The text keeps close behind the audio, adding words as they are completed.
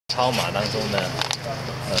超马当中呢，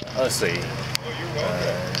二水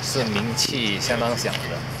是名气相当响的，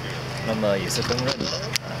那么也是公认的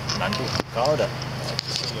难度很高的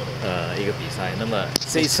一个比赛。那么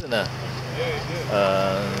这一次呢，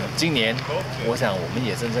今年我想我们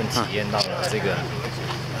也真正体验到了这个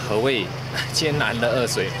何谓艰难的二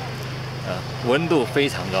水，温度非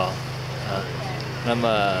常高，那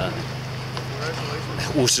么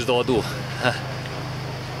50多度，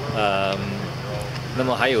那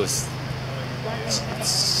么还有差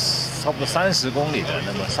不多30公里的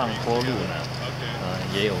那么上坡路呢，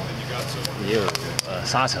也有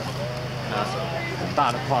沙尘，很大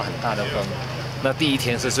的跨很大的风。那第一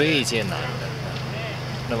天是最艰难的，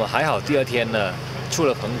那么还好第二天呢，出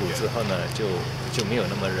了棚谷之后呢，就没有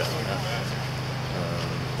那么冷了。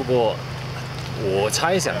不过我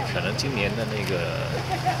猜想可能今年的那个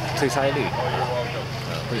退赛率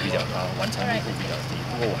会比较高，完成率会比较低。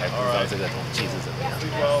不过我还不知道这个统计是怎么样。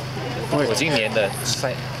我今年的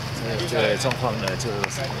这个状况呢，就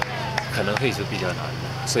可能会是比较难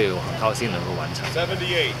的，所以我很高兴能够完成。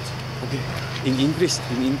Okay. In English,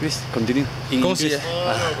 continue. In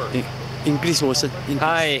English motion.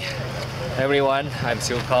 Hi, everyone. I'm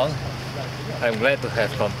Seow Kong. I'm glad to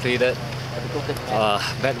have completed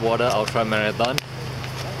Badwater Ultramarathon.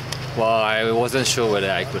 Well, I wasn't sure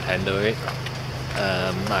whether I could handle it.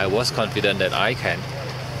 I was confident that I can,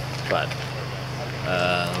 but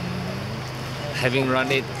having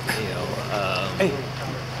run it,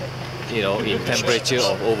 in temperature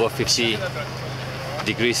of over 50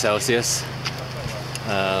 degrees Celsius,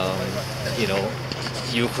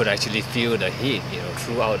 you could actually feel the heat,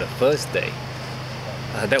 throughout the first day.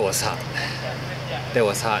 That was hard. That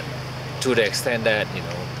was hard to the extent that,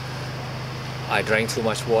 I drank too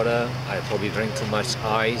much water. I probably drank too much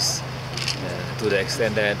ice, to the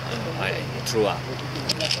extent that I threw up.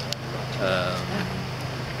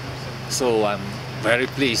 So I'm very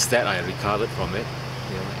pleased that I recovered from it,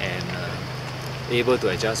 and able to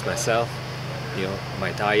adjust myself,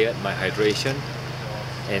 my diet, my hydration,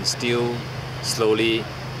 and still slowly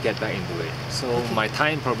get back into it. So my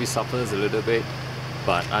time probably suffers a little bit,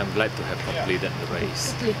 but I'm glad to have completed the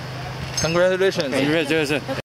race. Congratulations. Congratulations.